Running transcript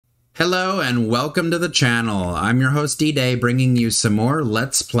Hello and welcome to the channel. I'm your host D-Day, bringing you some more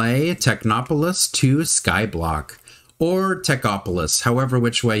Let's Play Technopolis 2 Skyblock, or Techopolis, however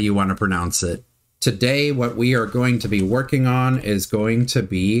which way you want to pronounce it. Today what we are going to be working on is going to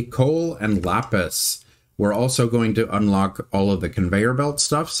be Coal and Lapis. We're also going to unlock all of the conveyor belt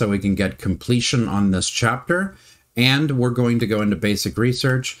stuff so we can get completion on this chapter, and we're going to go into basic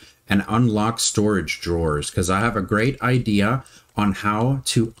research and unlock storage drawers, because I have a great idea on how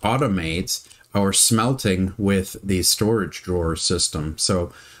to automate our smelting with the storage drawer system.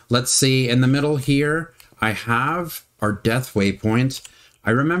 So let's see, in the middle here, I have our death waypoint. I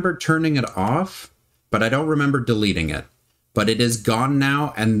remember turning it off, but I don't remember deleting it. But it is gone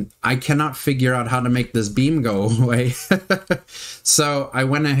now, and I cannot figure out how to make this beam go away. So I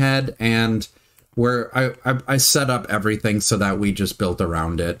went ahead and I set up everything so that we just built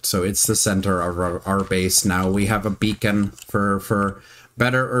around it. So it's the center of our base now. We have a beacon for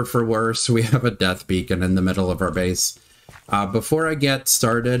better or for worse. We have a death beacon in the middle of our base. Before I get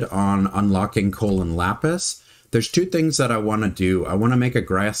started on unlocking Coal and Lapis, there's two things that I want to do. I want to make a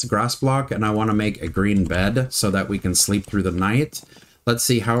grass block, and I want to make a green bed so that we can sleep through the night. Let's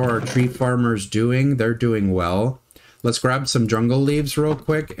see how our tree farmers doing. They're doing well. Let's grab some jungle leaves real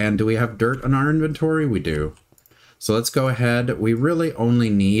quick. And do we have dirt in our inventory? We do. So let's go ahead. We really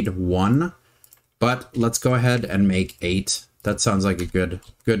only need one, but let's go ahead and make 8. That sounds like a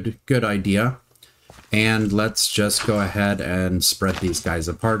good idea. And let's just go ahead and spread these guys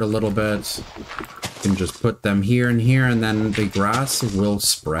apart a little bit. You can just put them here and here, and then the grass will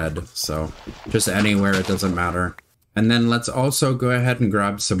spread. So just anywhere, it doesn't matter. And then let's also go ahead and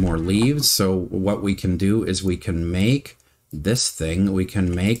grab some more leaves. So what we can do is we can make this thing. We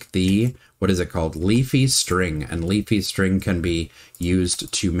can make the, what is it called? Leafy string. And leafy string can be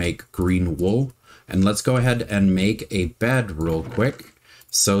used to make green wool. And let's go ahead and make a bed real quick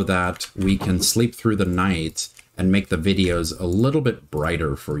so that we can sleep through the night and make the videos a little bit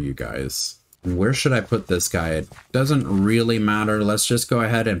brighter for you guys. Where should I put this guy? It doesn't really matter. Let's just go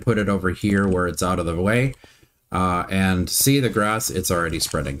ahead and put it over here where it's out of the way. And see the grass, it's already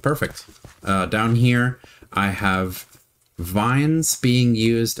spreading. Perfect. Down here, I have vines being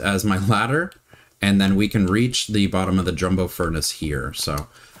used as my ladder, and then we can reach the bottom of the jumbo furnace here. So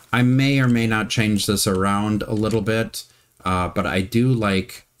I may or may not change this around a little bit, but I do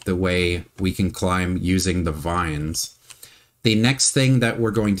like the way we can climb using the vines. The next thing that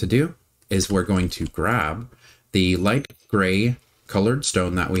we're going to do is we're going to grab the light gray colored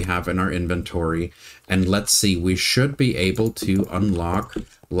stone that we have in our inventory, and let's see, we should be able to unlock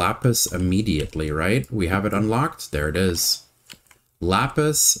lapis immediately, right? We have it unlocked. There it is.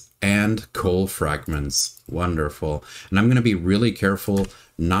 Lapis and coal fragments. Wonderful. And I'm going to be really careful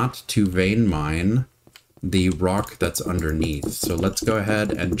not to vein mine the rock that's underneath. So let's go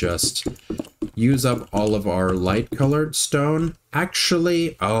ahead and just use up all of our light colored stone.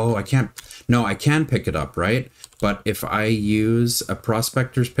 Actually, oh, I can't. No, I can pick it up, right? But if I use a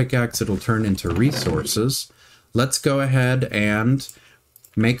prospector's pickaxe, it'll turn into resources. Let's go ahead and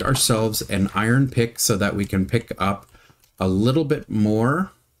make ourselves an iron pick so that we can pick up a little bit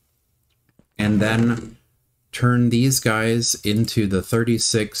more, and then turn these guys into the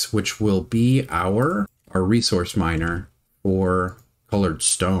 36, which will be our resource miner for colored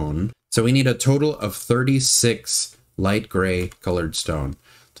stone. So we need a total of 36 light gray colored stone.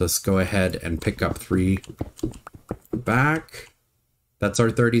 Let's go ahead and pick up 3 back. That's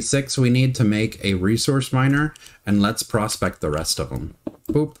our 36 we need to make a resource miner, and let's prospect the rest of them.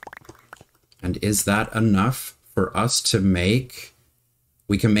 Boop. And is that enough for us to make?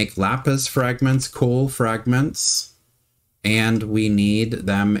 We can make lapis fragments, coal fragments, and we need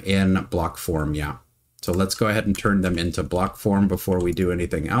them in block form, yeah. So let's go ahead and turn them into block form before we do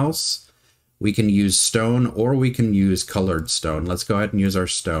anything else. We can use stone, or we can use colored stone. Let's go ahead and use our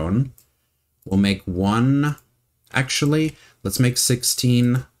stone. We'll make 1. Actually, let's make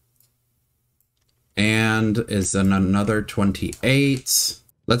 16. And is then another 28.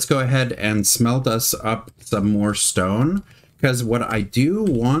 Let's go ahead and smelt us up some more stone. Because what I do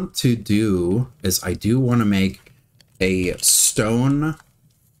want to do is I do want to make a stone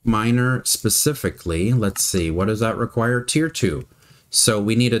miner specifically. Let's see, what does that require? Tier 2. So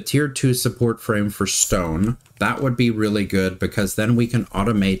we need a tier 2 support frame for stone. That would be really good, because then we can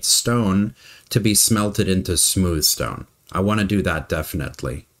automate stone to be smelted into smooth stone. I want to do that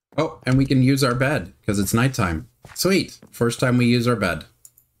definitely. Oh, and we can use our bed because it's nighttime. Sweet. First time we use our bed.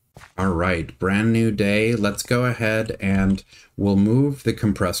 All right, brand new day. Let's go ahead and we'll move the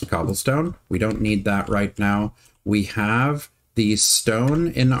compressed cobblestone. We don't need that right now. We have the stone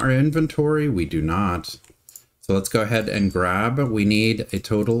in our inventory. We do not. So let's go ahead and grab. We need a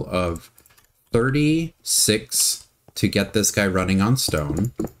total of 36 to get this guy running on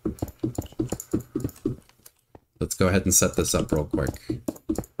stone. Let's go ahead and set this up real quick.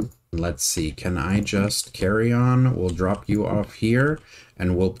 Let's see, can I just carry on? We'll drop you off here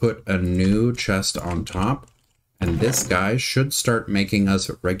and we'll put a new chest on top. And this guy should start making us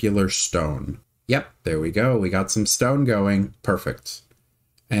regular stone. Yep, there we go. We got some stone going. Perfect.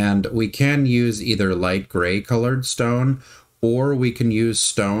 And we can use either light gray colored stone or we can use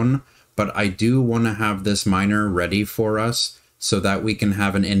stone. But I do want to have this miner ready for us so that we can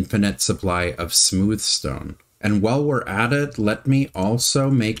have an infinite supply of smooth stone. And while we're at it, let me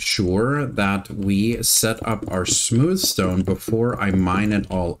also make sure that we set up our smooth stone before I mine it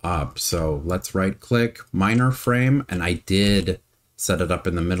all up. So let's right click, miner frame, and I did set it up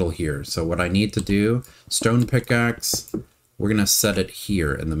in the middle here. So what I need to do, stone pickaxe, we're gonna set it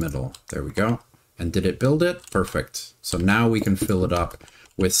here in the middle. There we go. And did it build it? Perfect. So now we can fill it up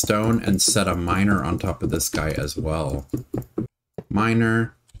with stone and set a miner on top of this guy as well.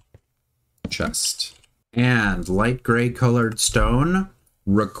 Miner, chest. And light gray colored stone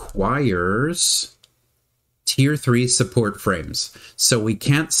requires tier 3 support frames. So we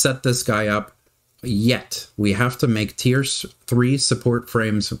can't set this guy up yet. We have to make tier 3 support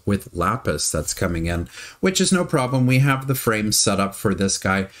frames with lapis that's coming in, which is no problem. We have the frame set up for this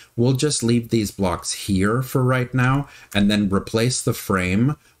guy. We'll just leave these blocks here for right now and then replace the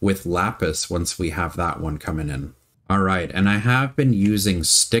frame with lapis once we have that one coming in. All right, and I have been using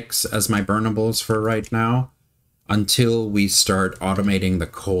sticks as my burnables for right now until we start automating the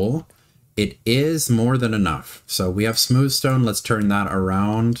coal. It is more than enough. So we have smooth stone. Let's turn that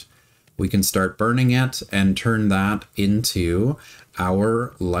around. We can start burning it and turn that into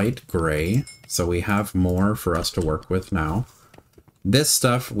our light gray. So we have more for us to work with now. This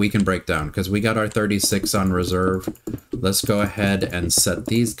stuff we can break down because we got our 36 on reserve. Let's go ahead and set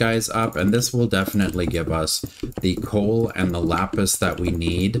these guys up, and this will definitely give us the coal and the lapis that we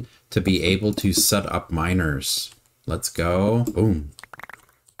need to be able to set up miners. Let's go. Boom.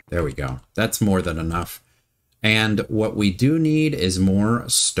 There we go. That's more than enough. And what we do need is more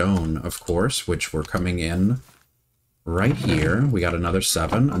stone, of course, which we're coming in right here. We got another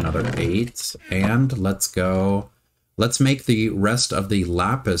 7, another 8, and let's go. Let's make the rest of the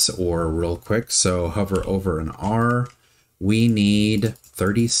lapis ore real quick. So hover over an R. We need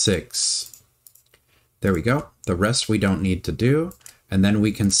 36. There we go. The rest we don't need to do. And then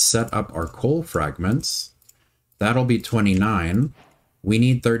we can set up our coal fragments. That'll be 29. We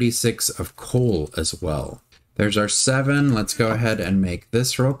need 36 of coal as well. There's our 7. Let's go ahead and make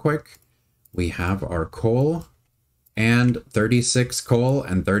this real quick. We have our coal and 36 coal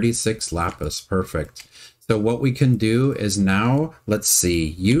and 36 lapis. Perfect. So what we can do is now, let's see,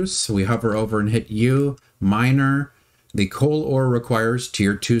 use, we hover over and hit U, miner. The coal ore requires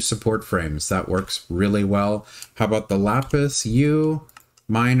tier 2 support frames. That works really well. How about the lapis, U,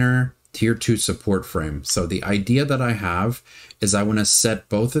 miner, tier 2 support frame. So the idea that I have is I want to set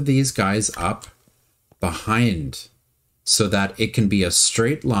both of these guys up behind so that it can be a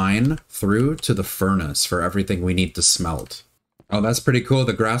straight line through to the furnace for everything we need to smelt. Oh, that's pretty cool.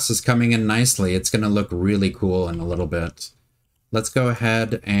 The grass is coming in nicely. It's going to look really cool in a little bit. Let's go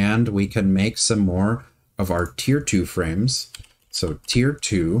ahead and we can make some more of our tier 2 frames. So tier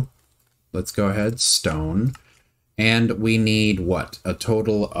 2, let's go ahead, stone. And we need what? A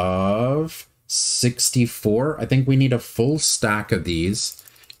total of 64. I think we need a full stack of these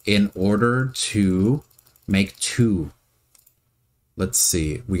in order to make 2. Let's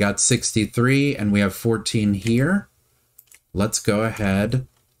see. We got 63 and we have 14 here. Let's go ahead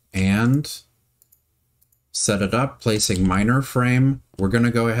and set it up, placing miner frame. We're going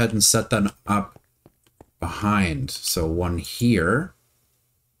to go ahead and set that up behind. So one here.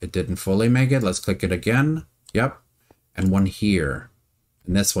 It didn't fully make it. Let's click it again. Yep. And one here.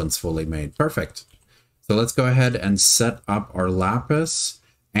 And this one's fully made. Perfect. So let's go ahead and set up our lapis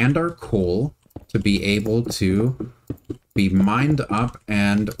and our coal to be able to be mined up,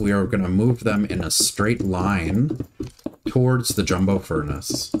 and we are going to move them in a straight line towards the jumbo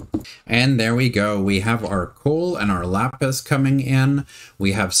furnace. And there we go. We have our coal and our lapis coming in.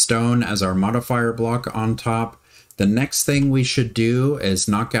 We have stone as our modifier block on top. The next thing we should do is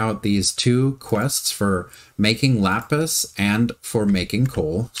knock out these 2 quests for making lapis and for making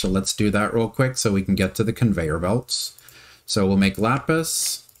coal. So let's do that real quick so we can get to the conveyor belts. So we'll make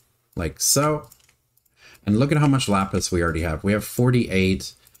lapis like so. And look at how much lapis we already have. We have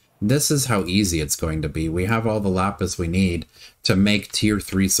 48. This is how easy it's going to be. We have all the lapis we need to make tier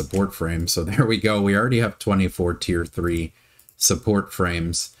 3 support frames. So there we go. We already have 24 tier 3 support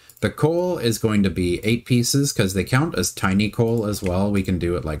frames. The coal is going to be 8 pieces because they count as tiny coal as well. We can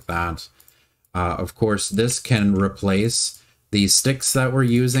do it like that. Of course, this can replace the sticks that we're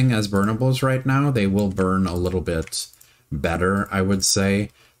using as burnables right now. They will burn a little bit better, I would say,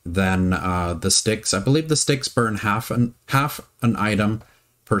 than the sticks. I believe the sticks burn half an item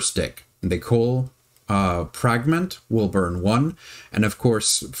per stick. The coal fragment will burn 1, and of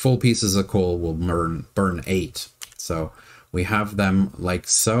course, full pieces of coal will burn 8. So we have them like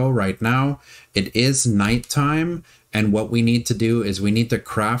so right now. It is nighttime, and what we need to do is we need to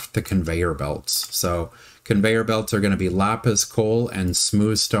craft the conveyor belts. So conveyor belts are going to be lapis, coal, and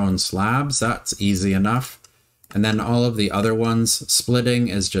smooth stone slabs. That's easy enough. And then all of the other ones, splitting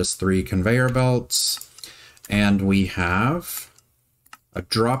is just 3 conveyor belts. And we have a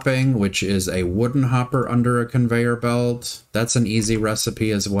dropping, which is a wooden hopper under a conveyor belt. That's an easy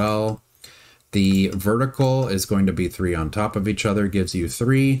recipe as well. The vertical is going to be 3 on top of each other, gives you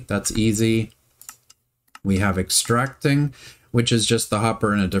 3. That's easy. We have extracting, which is just the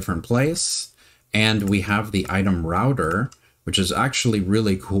hopper in a different place. And we have the item router, which is actually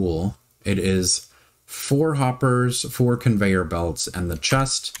really cool. It is 4 hoppers, 4 conveyor belts, and the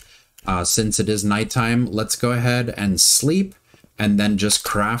chest. Since it is nighttime, let's go ahead and sleep and then just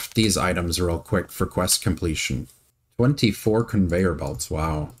craft these items real quick for quest completion. 24 conveyor belts,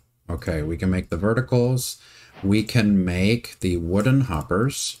 wow. Okay, we can make the verticals. We can make the wooden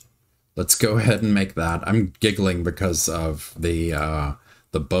hoppers. Let's go ahead and make that. I'm giggling because of the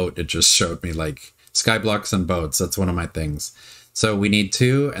boat. It just showed me like skyblocks and boats. That's one of my things. So we need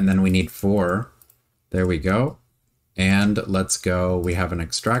 2 and then we need 4. There we go. And let's go. We have an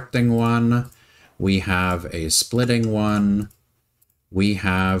extracting one. We have a splitting one. We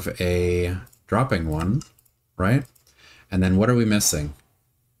have a dropping one, right? And then what are we missing?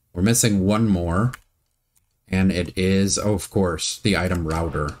 We're missing 1 more. And it is, oh, of course, the item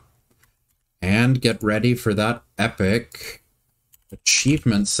router. And get ready for that epic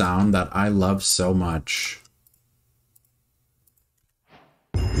achievement sound that I love so much.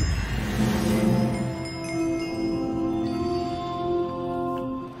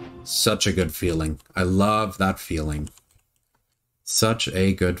 Such a good feeling. I love that feeling. Such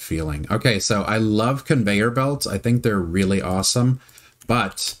a good feeling. Okay, so I love conveyor belts. I think they're really awesome.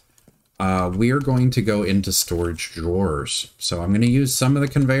 But we are going to go into storage drawers. So I'm going to use some of the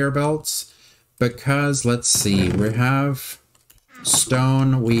conveyor belts. Because, let's see, we have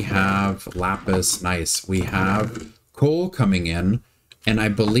stone, we have lapis, nice. We have coal coming in, and I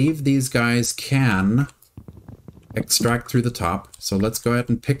believe these guys can extract through the top. So let's go ahead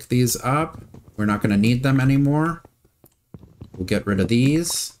and pick these up. We're not going to need them anymore. We'll get rid of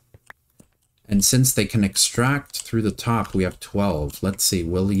these. And since they can extract through the top, we have 12. Let's see,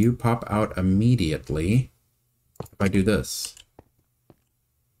 will you pop out immediately if I do this?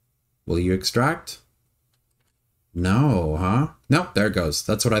 Will you extract? No, huh? Nope, there it goes.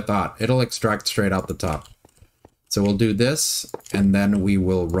 That's what I thought. It'll extract straight out the top. So we'll do this, and then we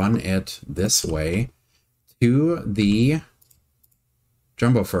will run it this way to the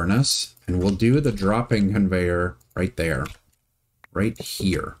jumbo furnace, and we'll do the dropping conveyor right there. Right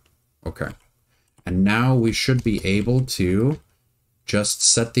here. Okay. And now we should be able to just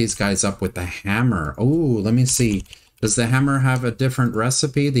set these guys up with the hammer. Oh, let me see. Does the hammer have a different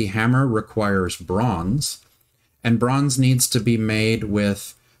recipe? The hammer requires bronze, and bronze needs to be made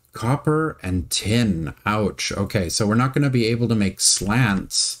with copper and tin. Ouch. Okay, so we're not going to be able to make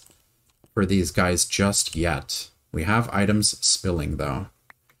slants for these guys just yet. We have items spilling, though.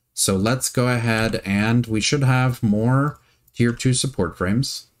 So let's go ahead, and we should have more tier 2 support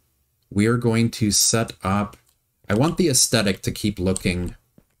frames. We are going to set up... I want the aesthetic to keep looking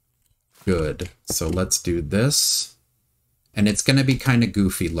good. So let's do this. And it's going to be kind of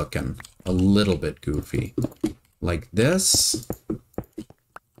goofy looking. A little bit goofy. Like this.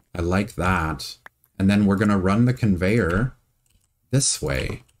 I like that. And then we're going to run the conveyor this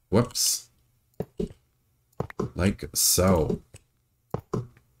way. Whoops. Like so.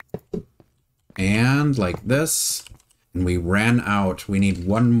 And like this. And we ran out. We need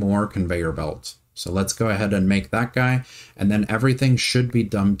 1 more conveyor belt. So let's go ahead and make that guy. And then everything should be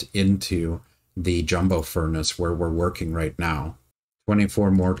dumped into the jumbo furnace where we're working right now.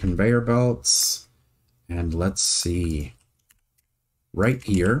 24 more conveyor belts. And let's see. Right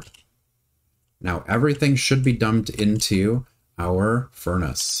here. Now everything should be dumped into our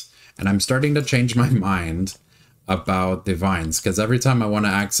furnace. And I'm starting to change my mind about the vines, because every time I want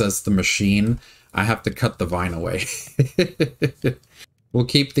to access the machine, I have to cut the vine away. We'll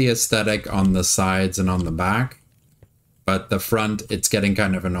keep the aesthetic on the sides and on the back. But the front, it's getting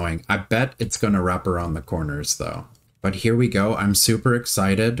kind of annoying. I bet it's going to wrap around the corners, though. But here we go. I'm super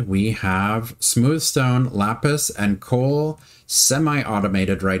excited. We have smooth stone, lapis, and coal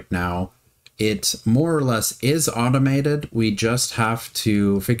semi-automated right now. It more or less is automated. We just have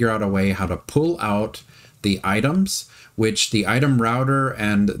to figure out a way how to pull out the items, which the item router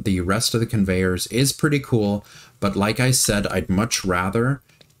and the rest of the conveyors is pretty cool. But like I said, I'd much rather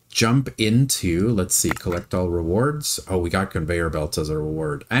jump into, let's see, collect all rewards. Oh, we got conveyor belts as a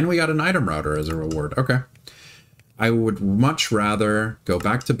reward. And we got an item router as a reward. Okay. I would much rather go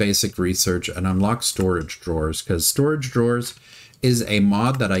back to basic research and unlock storage drawers, because storage drawers is a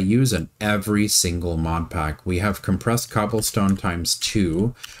mod that I use in every single mod pack. We have compressed cobblestone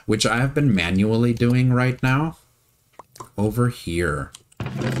 ×2, which I have been manually doing right now over here.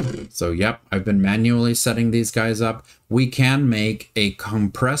 So yep, I've been manually setting these guys up. We can make a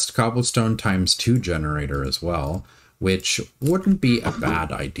compressed cobblestone ×2 generator as well, which wouldn't be a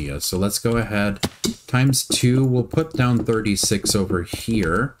bad idea. So let's go ahead, ×2, we'll put down 36 over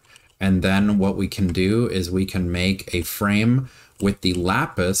here. And then what we can do is we can make a frame with the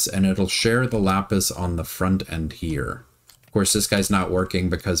lapis, and it'll share the lapis on the front end here. Of course, this guy's not working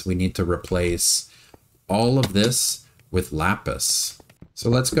because we need to replace all of this with lapis.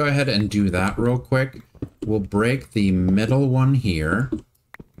 So let's go ahead and do that real quick. We'll break the middle one here,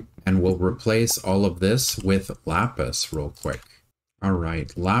 and we'll replace all of this with lapis real quick. All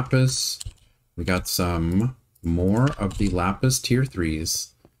right, lapis. We got some more of the lapis tier 3s.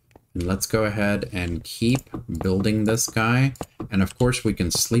 And let's go ahead and keep building this guy. And of course we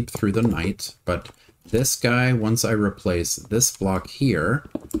can sleep through the night, but this guy, once I replace this block here,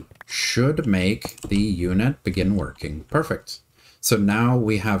 should make the unit begin working. Perfect. So now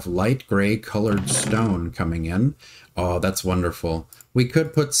we have light gray colored stone coming in. Oh, that's wonderful. We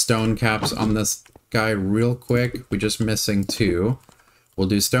could put stone caps on this guy real quick. We're just missing 2. We'll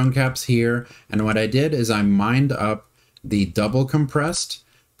do stone caps here. And what I did is I mined up the double compressed,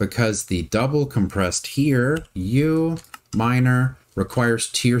 because the double compressed here, miner, requires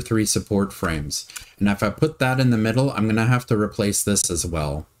tier 3 support frames. And if I put that in the middle, I'm going to have to replace this as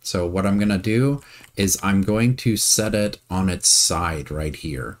well. So what I'm going to do is I'm going to set it on its side right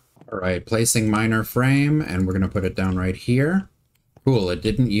here. All right, placing miner frame, and we're going to put it down right here. Cool, it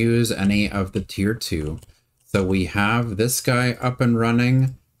didn't use any of the tier 2. So we have this guy up and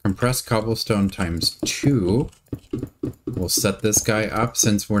running, compressed cobblestone ×2. We'll set this guy up,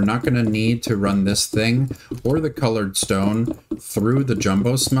 since we're not going to need to run this thing or the colored stone through the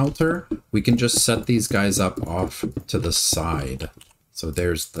jumbo smelter. We can just set these guys up off to the side. So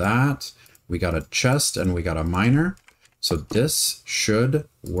there's that. We got a chest and we got a miner. So this should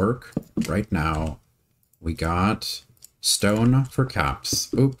work right now. We got stone for caps.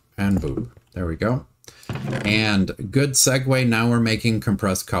 Boop and boop. There we go. And good segue. Now we're making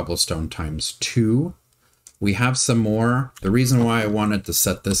compressed cobblestone ×2. We have some more. The reason why I wanted to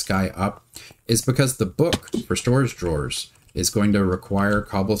set this guy up is because the book for storage drawers is going to require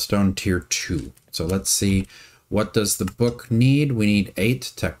cobblestone tier 2. So let's see, what does the book need? We need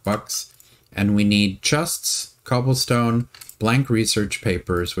 8 tech bucks, and we need chests, cobblestone, blank research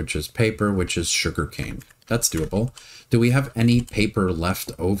papers, which is paper, which is sugarcane. That's doable. Do we have any paper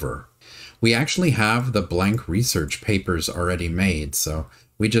left over? We actually have the blank research papers already made, so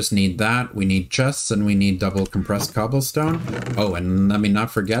we just need that. We need chests, and we need double compressed cobblestone. Oh, and let me not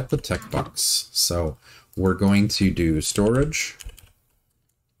forget the tech box. So we're going to do storage.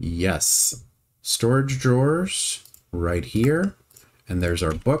 Yes. Storage drawers right here. And there's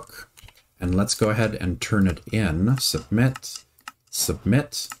our book. And let's go ahead and turn it in. Submit.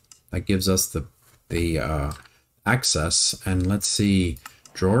 Submit. That gives us the access. And let's see.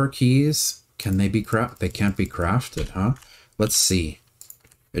 Drawer keys. Can they be crafted? They can't be crafted, huh? Let's see.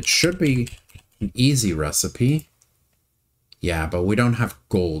 It should be an easy recipe. Yeah, but we don't have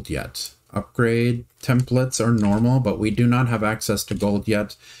gold yet. Upgrade templates are normal, but we do not have access to gold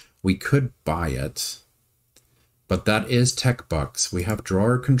yet. We could buy it. But that is tech bucks. We have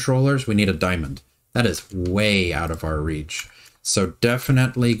drawer controllers. We need a diamond. That is way out of our reach. So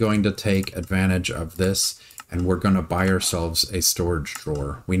definitely going to take advantage of this, and we're going to buy ourselves a storage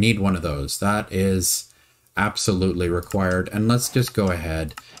drawer. We need one of those. That is absolutely required. And let's just go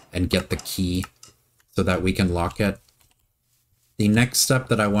ahead and get the key so that we can lock it. The next step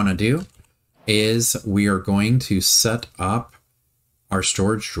that I want to do is we are going to set up our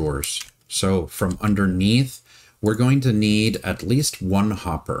storage drawers. So from underneath, we're going to need at least 1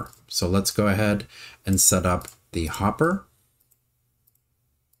 hopper. So let's go ahead and set up the hopper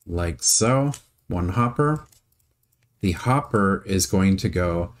like so. 1 hopper. The hopper is going to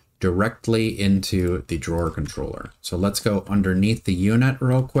go directly into the drawer controller. So let's go underneath the unit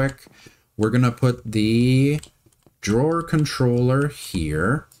real quick. We're going to put the drawer controller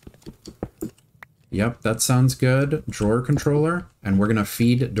here. Yep, that sounds good. Drawer controller. And we're going to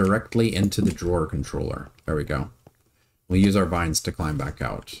feed directly into the drawer controller. There we go. We'll use our vines to climb back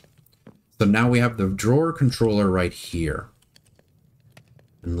out. So now we have the drawer controller right here.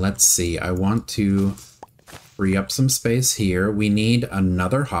 And let's see, I want to free up some space here. We need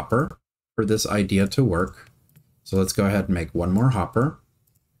another hopper for this idea to work. So let's go ahead and make one more hopper.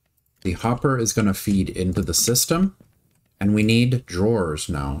 The hopper is going to feed into the system. And we need drawers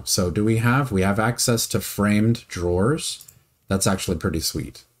now. So do we have access to framed drawers? That's actually pretty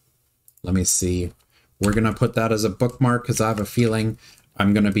sweet. Let me see. We're going to put that as a bookmark because I have a feeling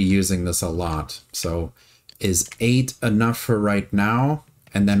I'm going to be using this a lot. So is 8 enough for right now?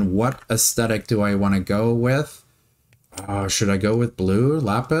 And then what aesthetic do I want to go with? Should I go with blue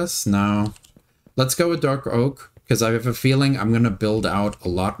lapis? No. Let's go with dark oak because I have a feeling I'm going to build out a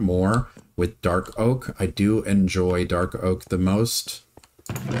lot more with dark oak. I do enjoy dark oak the most.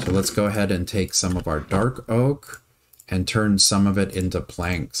 So let's go ahead and take some of our dark oak and turn some of it into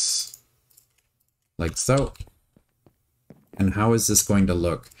planks. Like so. And how is this going to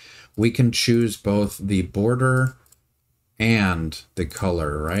look? We can choose both the border and the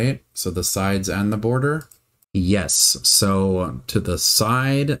color, right? So the sides and the border. Yes, so to the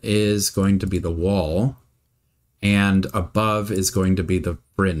side is going to be the wall and above is going to be the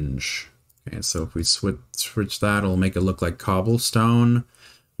fringe. Okay, so if we switch that, it'll make it look like cobblestone.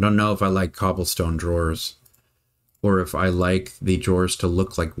 I don't know if I like cobblestone drawers or if I like the drawers to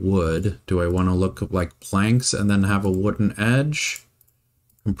look like wood. Do I want to look like planks and then have a wooden edge?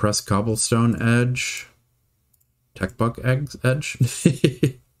 Compressed cobblestone edge? Techbuck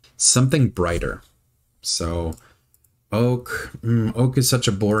edge? Something brighter. So oak. Oak is such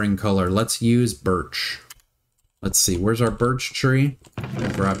a boring color. Let's use birch. Let's see. Where's our birch tree?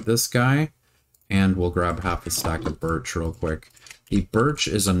 We'll grab this guy. And we'll grab half a stack of birch real quick. The birch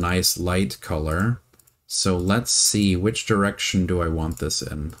is a nice light color. So let's see. Which direction do I want this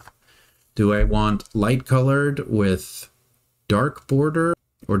in? Do I want light colored with dark border?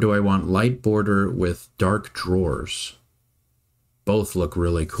 Or do I want light border with dark drawers? Both look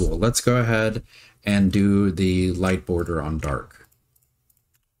really cool. Let's go ahead and do the light border on dark.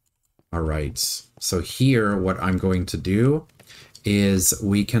 All right. So here, what I'm going to do is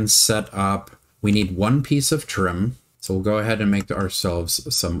we can set up, we need one piece of trim. So we'll go ahead and make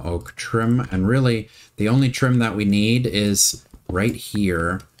ourselves some oak trim. And really, the only trim that we need is right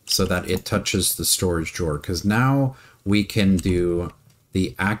here so that it touches the storage drawer. Because now we can do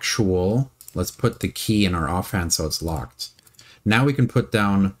the actual, let's put the key in our offhand so it's locked. Now we can put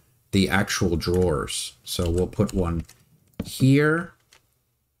down the actual drawers. So we'll put one here,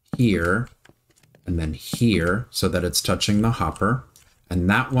 here, and then here so that it's touching the hopper. And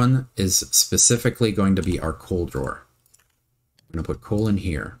that one is specifically going to be our coal drawer. I'm going to put coal in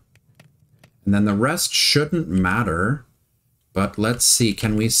here. And then the rest shouldn't matter, but let's see,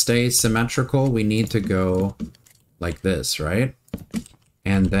 can we stay symmetrical? We need to go like this, right?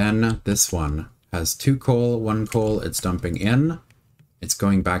 And then this one has 2 coal, 1 coal, it's dumping in. It's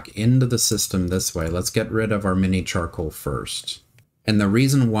going back into the system this way. Let's get rid of our mini charcoal first. And the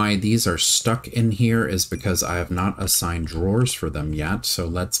reason why these are stuck in here is because I have not assigned drawers for them yet. So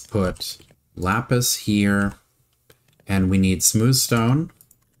let's put lapis here, and we need smooth stone.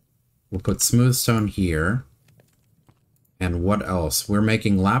 We'll put smooth stone here. And what else? We're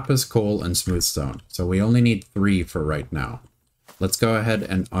making lapis, coal, and smooth stone. So we only need 3 for right now. Let's go ahead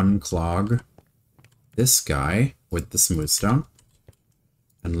and unclog this guy with the smooth stone.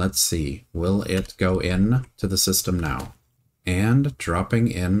 And let's see, will it go in to the system now? And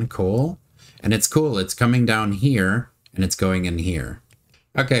dropping in coal. And it's cool, it's coming down here and it's going in here.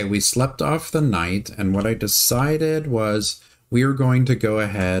 Okay, we slept off the night, and what I decided was we are going to go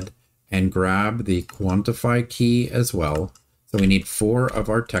ahead and grab the quantify key as well. So we need 4 of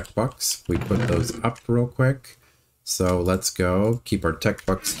our tech bucks. We put those up real quick. So let's go keep our tech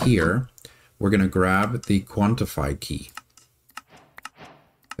bucks here. We're going to grab the quantify key.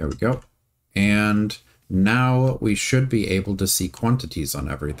 There we go. And now we should be able to see quantities on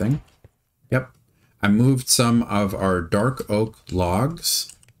everything. Yep. I moved some of our dark oak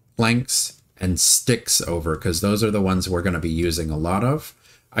logs, planks, and sticks over because those are the ones we're going to be using a lot of.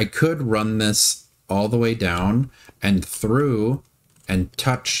 I could run this all the way down and through and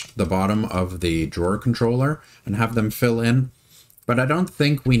touch the bottom of the drawer controller and have them fill in. But I don't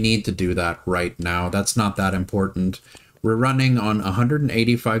think we need to do that right now. That's not that important. We're running on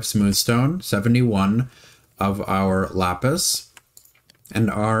 185 smooth stone, 71 of our lapis, and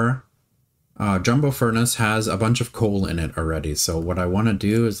our jumbo furnace has a bunch of coal in it already. So what I want to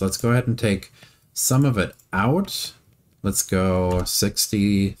do is let's go ahead and take some of it out. Let's go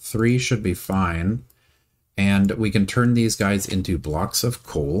 63 should be fine. And we can turn these guys into blocks of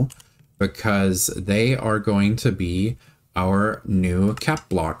coal because they are going to be our new cap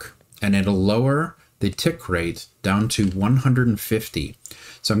block. And it'll lower the tick rate down to 150.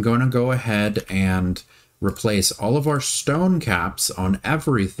 So I'm going to go ahead and replace all of our stone caps on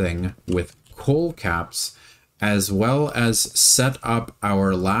everything with coal caps, as well as set up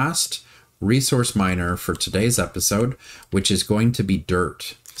our last resource miner for today's episode, which is going to be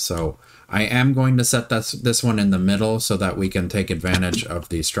dirt. So I am going to set this one in the middle so that we can take advantage of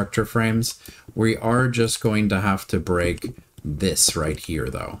the structure frames. We are just going to have to break this right here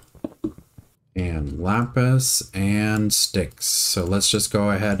though. And lapis and sticks. So let's just go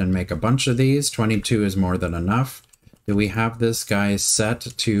ahead and make a bunch of these. 22 is more than enough. Do we have this guy set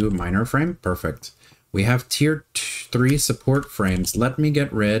to miner frame? Perfect. We have tier 3 support frames. Let me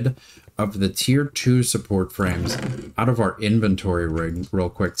get rid of the tier 2 support frames out of our inventory real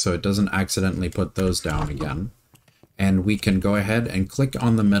quick so it doesn't accidentally put those down again. And we can go ahead and click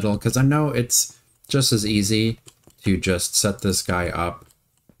on the middle because I know it's just as easy to just set this guy up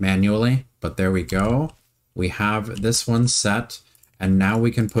manually. But there we go. We have this one set, and now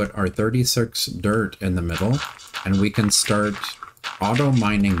we can put our 36 dirt in the middle, and we can start auto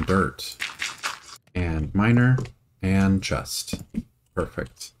mining dirt. And miner and chest.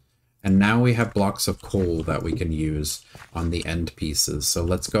 Perfect. And now we have blocks of coal that we can use on the end pieces. So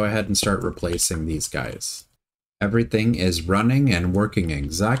let's go ahead and start replacing these guys. Everything is running and working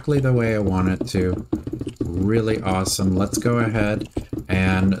exactly the way I want it to. Really awesome. Let's go ahead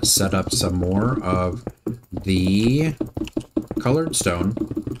and set up some more of the colored stone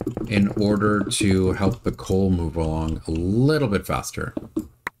in order to help the coal move along a little bit faster.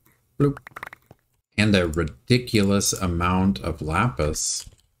 Bloop. And a ridiculous amount of lapis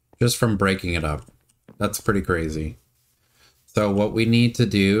just from breaking it up. That's pretty crazy. So what we need to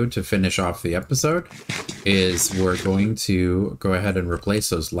do to finish off the episode is we're going to go ahead and replace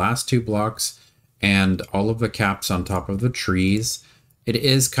those last 2 blocks and all of the caps on top of the trees. It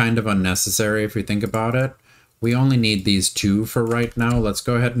is kind of unnecessary if you think about it. We only need these 2 for right now. Let's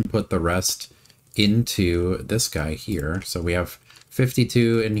go ahead and put the rest into this guy here. So we have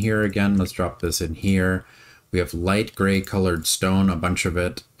 52 in here again. Let's drop this in here. We have light gray colored stone, a bunch of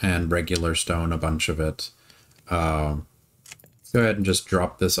it, and regular stone, a bunch of it. Let's go ahead and just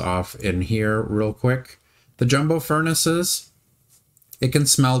drop this off in here real quick. The jumbo furnaces, it can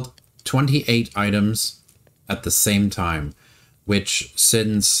smelt 28 items at the same time, which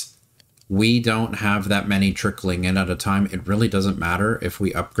since we don't have that many trickling in at a time, it really doesn't matter if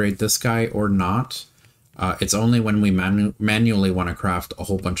we upgrade this guy or not. It's only when we manually want to craft a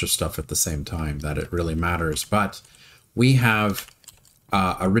whole bunch of stuff at the same time that it really matters. But we have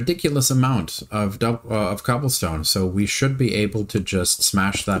a ridiculous amount of cobblestone, so we should be able to just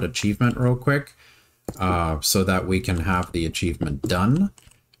smash that achievement real quick so that we can have the achievement done.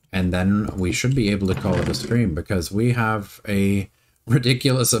 And then we should be able to call it a stream because we have a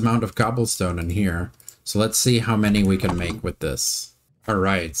ridiculous amount of cobblestone in here. So let's see how many we can make with this. All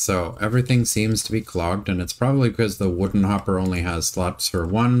right, so everything seems to be clogged, and it's probably because the wooden hopper only has slots for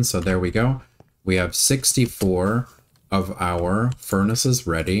 1. So there we go. We have 64 of our furnaces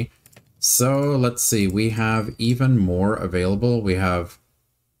ready. So let's see, we have even more available. We have,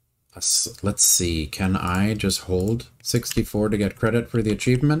 let's see, can I just hold 64 to get credit for the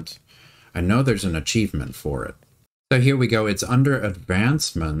achievement? I know there's an achievement for it. So here we go. It's under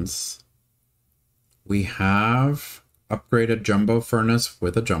advancements. We have upgraded jumbo furnace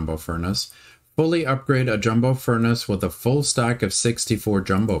with a jumbo furnace. Fully upgrade a jumbo furnace with a full stack of 64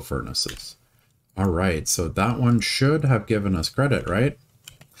 jumbo furnaces. All right, so that one should have given us credit, right?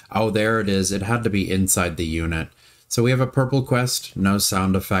 Oh, there it is. It had to be inside the unit. So we have a purple quest, no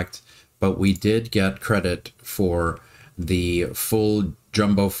sound effect, but we did get credit for the full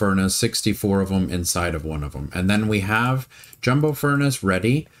jumbo furnace, 64 of them inside of one of them. And then we have jumbo furnace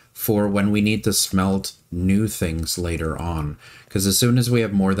ready for when we need to smelt new things later on. Because as soon as we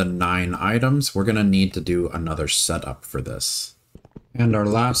have more than 9 items, we're going to need to do another setup for this. And our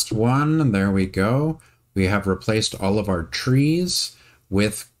last one, there we go. We have replaced all of our trees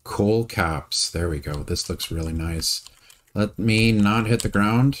with coal caps. There we go. This looks really nice. Let me not hit the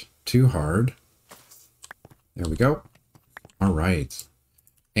ground too hard. There we go. All right.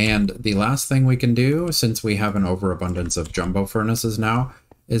 And the last thing we can do, since we have an overabundance of jumbo furnaces now,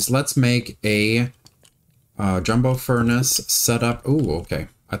 is let's make a jumbo furnace setup. Ooh, okay.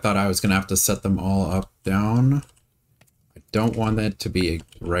 I thought I was going to have to set them all up down. I don't want it to be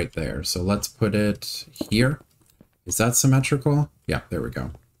right there. So let's put it here. Is that symmetrical? Yeah, there we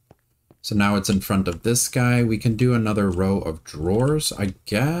go. So now it's in front of this guy. We can do another row of drawers, I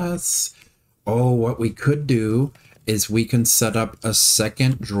guess. Oh, what we could do is we can set up a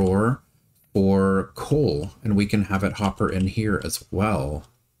second drawer for coal, and we can have it hopper in here as well.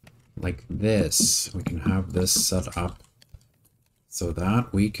 Like this. We can have this set up so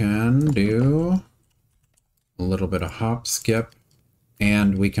that we can do a little bit of hop skip,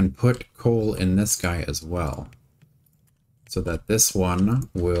 and we can put coal in this guy as well, so that this one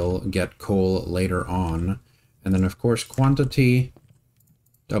will get coal later on. And then of course quantity,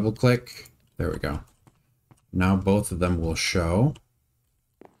 double click, there we go. Now both of them will show.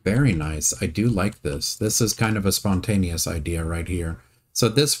 Very nice. I do like this. This is kind of a spontaneous idea right here. So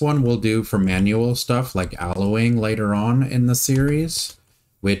this one will do for manual stuff like alloying later on in the series,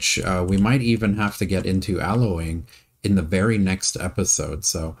 which we might even have to get into alloying in the very next episode.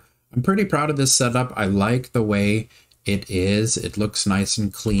 So I'm pretty proud of this setup. I like the way it is. It looks nice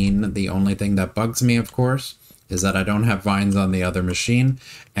and clean. The only thing that bugs me, of course, is that I don't have vines on the other machine,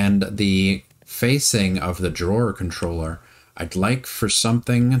 and the facing of the drawer controller, I'd like for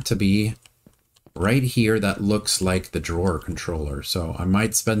something to be right here that looks like the drawer controller. So I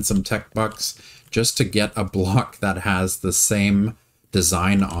might spend some tech bucks just to get a block that has the same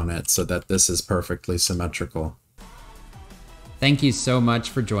design on it so that this is perfectly symmetrical. Thank you so much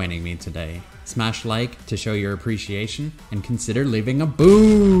for joining me today. Smash like to show your appreciation, and consider leaving a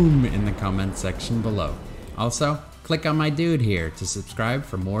boom in the comment section below. Also, click on my dude here to subscribe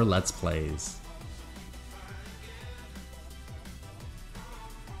for more Let's Plays.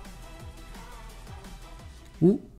 Ooh.